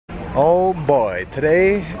Oh boy,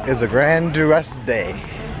 today is a grand duress day.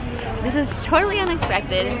 This is totally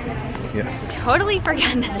unexpected. Yes. Totally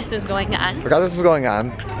forgot that this was going on. Forgot this was going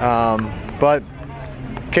on. But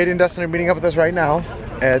Katie and Dustin are meeting up with us right now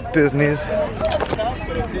at Disney's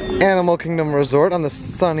Animal Kingdom Resort on the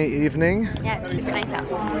sunny evening. Yeah, it's super nice out.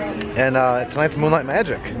 And tonight's Moonlight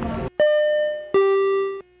Magic.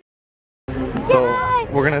 So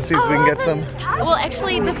we're gonna see if we can get some. Well,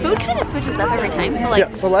 actually, the food kind of switches up every time. So like.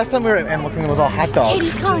 Yeah. So last time we were at Animal Kingdom, it was all hot dogs.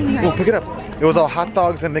 Katie's calling me right We'll pick it up. It was all hot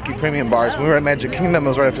dogs and Mickey Premium bars. When we were at Magic Kingdom, it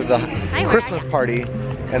was right after the Christmas party,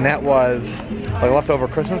 and that was like leftover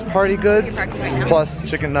Christmas party goods, plus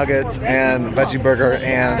chicken nuggets and veggie burger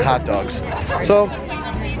and hot dogs. So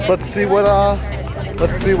let's see what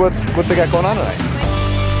they got going on tonight.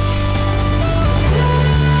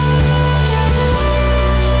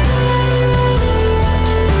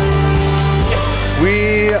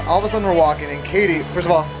 All of a sudden we're walking and Katie, first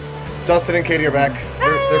of all, Dustin and Katie are back.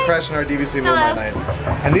 They're crashing our DVC Moonlight night.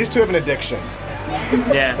 And these two have an addiction.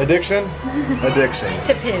 Yeah. Addiction? Addiction.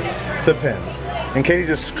 To pins. To pins. And Katie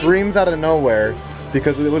just screams out of nowhere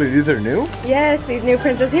because what are these are new? Yes, these new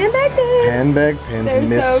princess handbag pins. Handbag pins. They're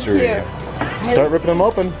mystery. So cute. Start ripping them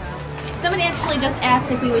open. Somebody actually just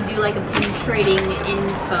asked if we would do like a pin trading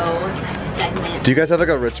info segment. Do you guys have like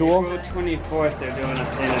a ritual? April 24th they're doing a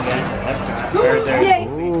pin event. Yay!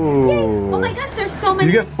 Ooh. Oh my gosh, there's so many.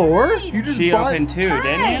 You get 4? You just She bought opened 2,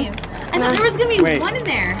 didn't you? I thought there was gonna be one in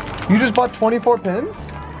there. You just bought 24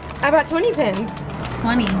 pins? I bought 20 pins.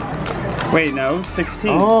 20. Wait, no,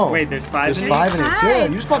 16. Oh. Wait, there's 5 There's in 5 in it. Yeah,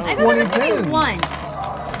 you just bought 20 pins. One.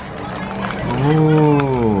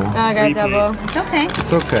 Ooh. Oh, I got a double. It's okay.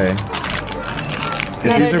 It's okay. If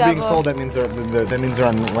Another these are being double. sold, that means they're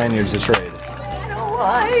on lanyards to trade. Snow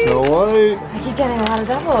White. Snow White. I keep getting a lot of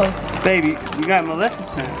doubles. Baby, you got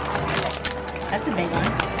Maleficent. That's a big one.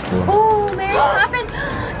 Oh, Mary Poppins.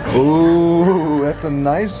 Ooh, that's a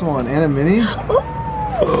nice one. And a mini.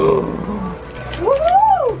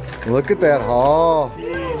 Look at that haul.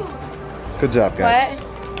 Good job, guys.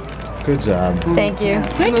 What? Good job. Thank you.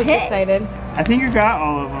 I'm most excited. I think you got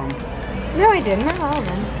all of them. No, I didn't. Not all of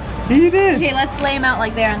them. You did. Okay, let's lay them out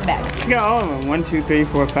like they're on the back. You got all of them. 1, 2, 3,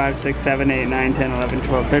 4, 5, 6, 7, 8, 9, 10, 11,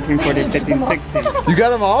 12, 13, 14, 15, 16. You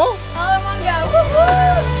got them all? All in one go.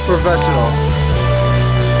 Woo-hoo! Professional.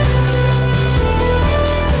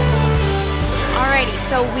 Alrighty,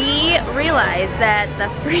 so we realized that the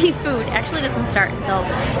free food actually doesn't start until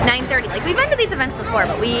 9:30. Like, we've been to these events before,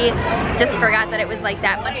 but we just forgot that it was like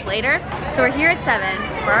that much later. So we're here at 7,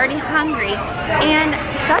 we're already hungry, and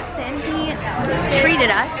Dustin, he treated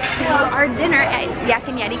us to our dinner at Yak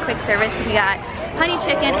and Yeti quick service. We got honey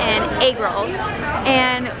chicken and egg rolls,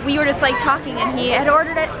 and we were just like talking, and he had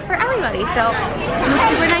ordered it for everybody, so it was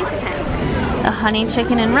super nice of him. The honey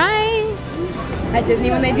chicken and rice. At Disney,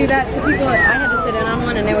 when they do that to people, I had to sit in on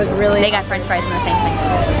one, and it was really. They got french fries and the same thing.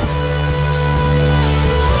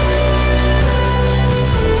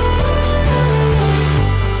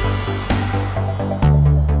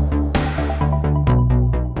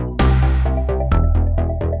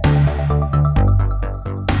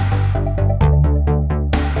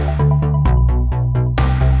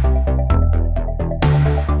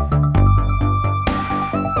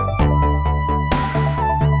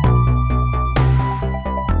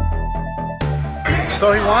 So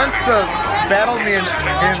he wants to battle me in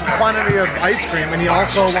quantity of ice cream, and he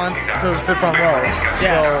also wants to sit front row.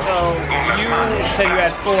 Yeah, so you said you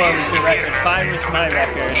had 4 was your record, 5 was my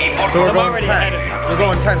record. So we're I'm going already 10. ahead of you. We're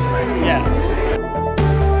going 10 tonight. Yeah.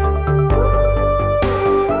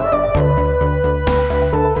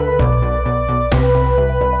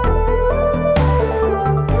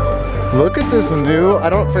 Look at this new, I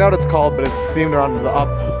forgot what it's called, but it's themed around the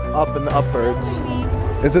up and the upbirds.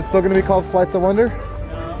 Is it still gonna be called Flights of Wonder?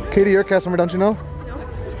 Katie, you're a cast member, don't you know? No.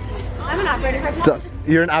 I'm an operating participant.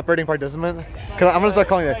 You're an operating participant? I'm gonna start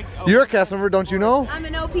calling you that. You're a cast member, don't you know? I'm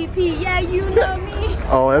an OPP. Yeah, you know me.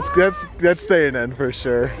 Oh, that's staying in for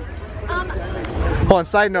sure. Hold on,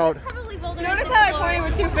 side note. Notice how I pointed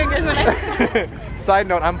with 2 fingers when I. Side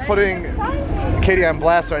note, I'm putting Katie on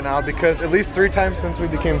blast right now because at least 3 times since we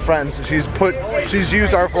became friends, she's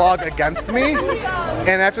used our vlog against me.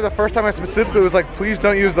 And after the first time I specifically was like, please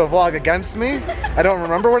don't use the vlog against me. I don't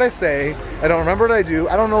remember what I say. I don't remember what I do.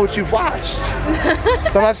 I don't know what you've watched. So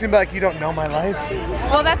I'm not just gonna be like, you don't know my life.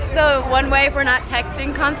 Well, that's the one way if we're not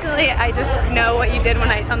texting constantly. I just know what you did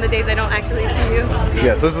on the days I don't actually see you.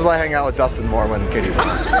 Yeah, so this is why I hang out with Dustin more when Katie's on.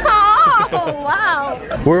 Oh, wow.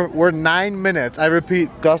 We're 9 minutes. I repeat,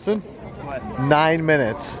 Dustin, 9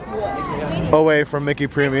 minutes away from Mickey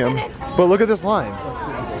Premium. But look at this line.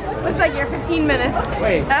 Looks like you're 15 minutes.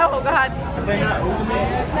 Wait. Oh God.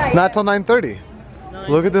 Not till 9:30.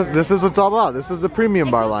 Look at this. This is what it's all about. This is the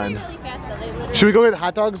premium bar line. Should we go get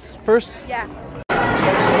hot dogs first? Yeah.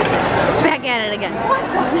 Back at it again.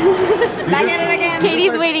 Back at it again.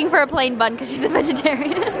 Katie's waiting for a plain bun because she's a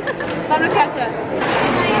vegetarian. Bun with ketchup.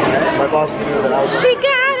 My boss knew that I was. She got it!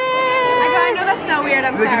 I know that's so weird.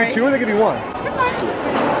 I'm Did they sorry. give you 2 or they give you 1? Just one.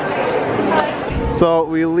 So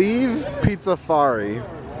we leave Pizzafari,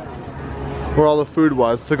 where all the food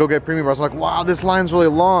was, to go get premium bars. I'm like, wow, this line's really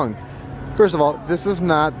long. First of all, this is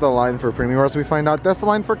not the line for premium bars. We find out that's the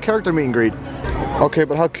line for character meet and greet. Okay,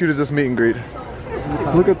 but how cute is this meet and greet?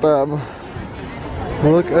 Look at them.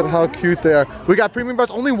 Look at how cute they are. We got premium bars.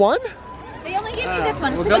 Only 1? They only gave me this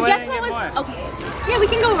one. We'll But go guess in what and was... get more. Okay. Yeah, we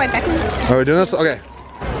can go right back. Are we doing this? Okay.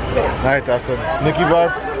 All right, Dustin. Mickey bar.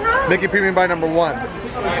 Mickey premium bar number 1.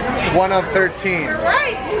 1 of 13.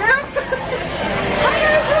 Right.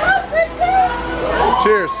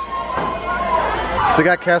 Cheers. They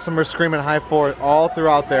got customers screaming high for it all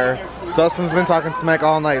throughout there. Dustin's been talking smack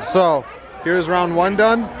all night. So, here's round 1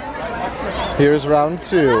 done. Here's round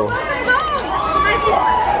 2.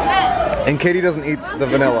 And Katie doesn't eat the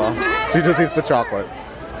vanilla. She just eats the chocolate.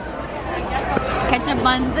 Ketchup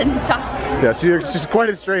buns and chocolate. Yeah, she's quite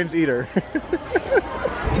a strange eater. This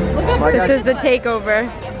is the takeover.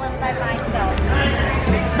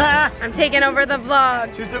 I'm taking over the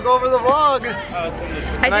vlog. She took over the vlog. And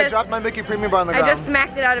I I dropped my Mickey premium bar on the ground. just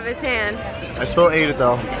smacked it out of his hand. I still ate it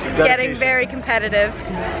though. It's getting very competitive.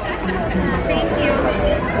 Thank you.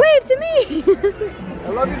 Wave to me. I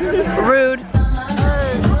love you, dude. Rude.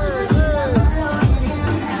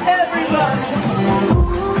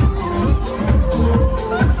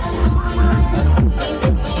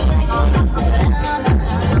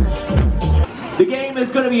 The game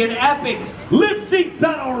is going to be an epic lip sync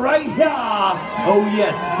battle right here. Oh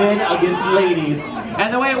yes, men against ladies.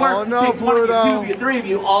 And the way it works, Oh, no, it takes 1 of you, Pluto. 2 of you, 3 of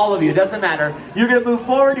you, all of you, it doesn't matter. You're going to move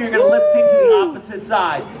forward, you're going to lip sync to the opposite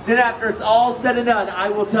side. Then after it's all said and done, I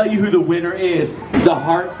will tell you who the winner is. The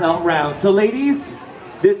heartfelt round. So ladies,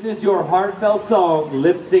 this is your heartfelt song.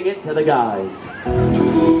 Lip sync it to the guys.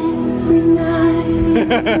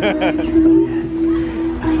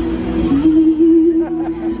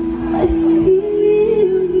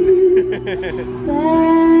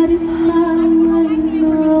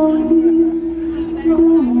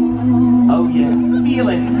 Oh yeah, feel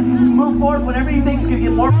it. Move forward whenever you think's gonna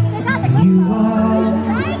get more. You are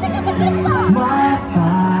my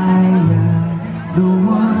fire, the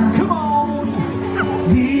one. Come on,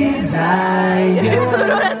 desire. Pluto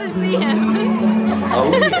doesn't see him.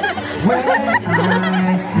 Oh yeah. When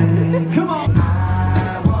I say, come on.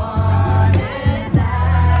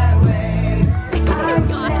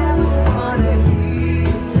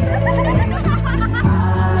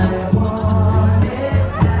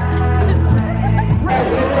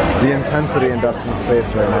 The intensity in Dustin's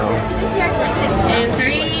face right now. In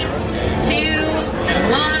 3, 2,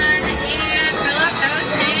 1, and fill up those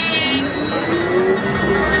tanks.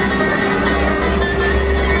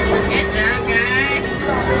 Good job, guys.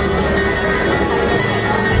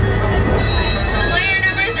 Player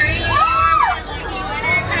number 3, you are my lucky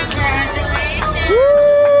winner.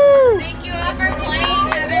 Congratulations. Thank you all for playing.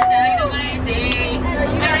 Have a dynamite day.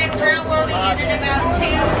 My next round will begin in about 2.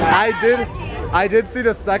 I did see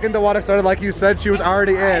the second the water started, like you said, she was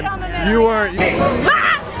already in. You weren't.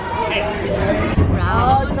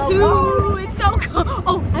 Round 2. It's so cold.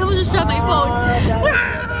 Oh, I almost just dropped my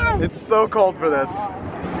phone. It's so cold for this.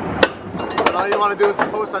 And all you want to do is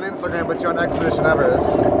post on Instagram, but you're on Expedition Everest.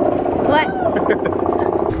 What?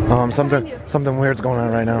 Something weird's going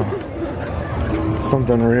on right now.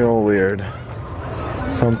 Something real weird.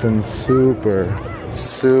 Something super,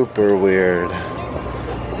 super weird.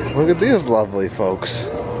 Look at these lovely folks.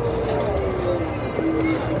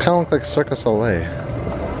 Kind of look like Cirque du Soleil.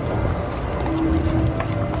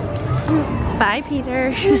 Bye,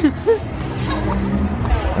 Peter.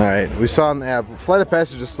 Alright, we saw on the app, Flight of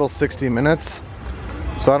Passage is still 60 minutes.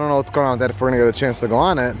 So I don't know what's going on with that, if we're going to get a chance to go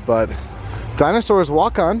on it. But Dinosaur is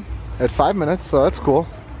walk on at 5 minutes, so that's cool.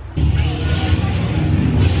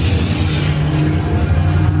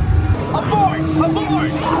 Aboard!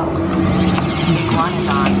 Aboard!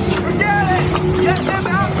 Forget it! Get them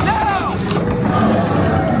out now!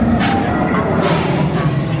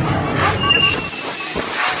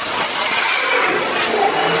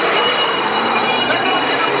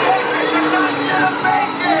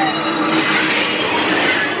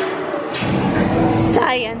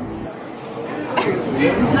 Science.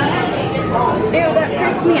 Ew, that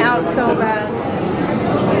freaks me out so bad.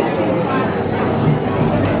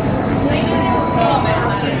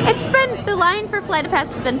 It's for Flight of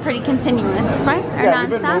Passage has been pretty continuous, right? Or Yeah, we've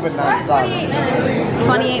been non-stop? moving non-stop.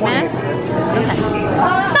 28 minutes? Okay.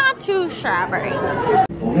 Not too shabby.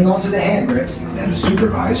 Holding on to the hand grips and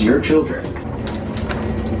supervise your children.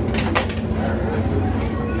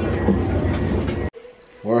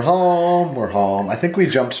 We're home, we're home. I think we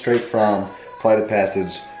jumped straight from Flight of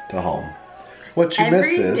Passage to home. What you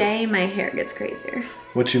missed is... Every day my hair gets crazier.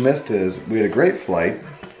 What you missed is we had a great flight.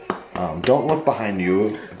 Don't look behind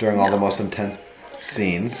you during all the most intense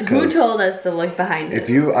scenes. Who told us to look behind us?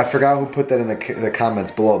 I forgot who put that in the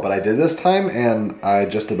comments below, but I did this time, and I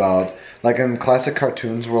just about, like in classic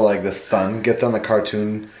cartoons where like the sun gets on the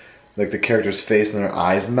cartoon, like the character's face and their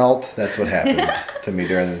eyes melt. That's what happened to me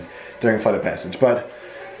during Flight of Passage. But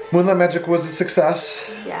Moonlight Magic was a success.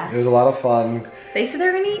 Yeah. It was a lot of fun. They said they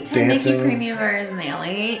were gonna eat 10 Mickey dancing. Premium Bars and they only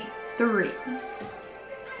ate 3.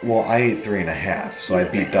 Well, I ate 3.5, so I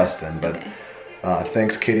beat Dustin. But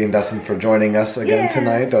thanks, Katie and Dustin, for joining us again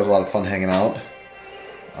tonight. That was a lot of fun hanging out.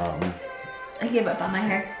 I gave up on my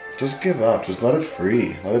hair. Just give up. Just let it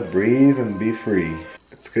free. Let it breathe and be free.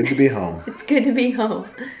 It's good to be home. It's good to be home.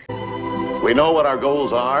 We know what our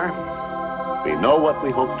goals are. We know what we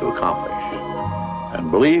hope to accomplish. And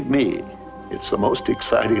believe me, it's the most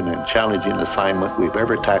exciting and challenging assignment we've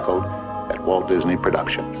ever tackled at Walt Disney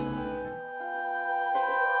Productions.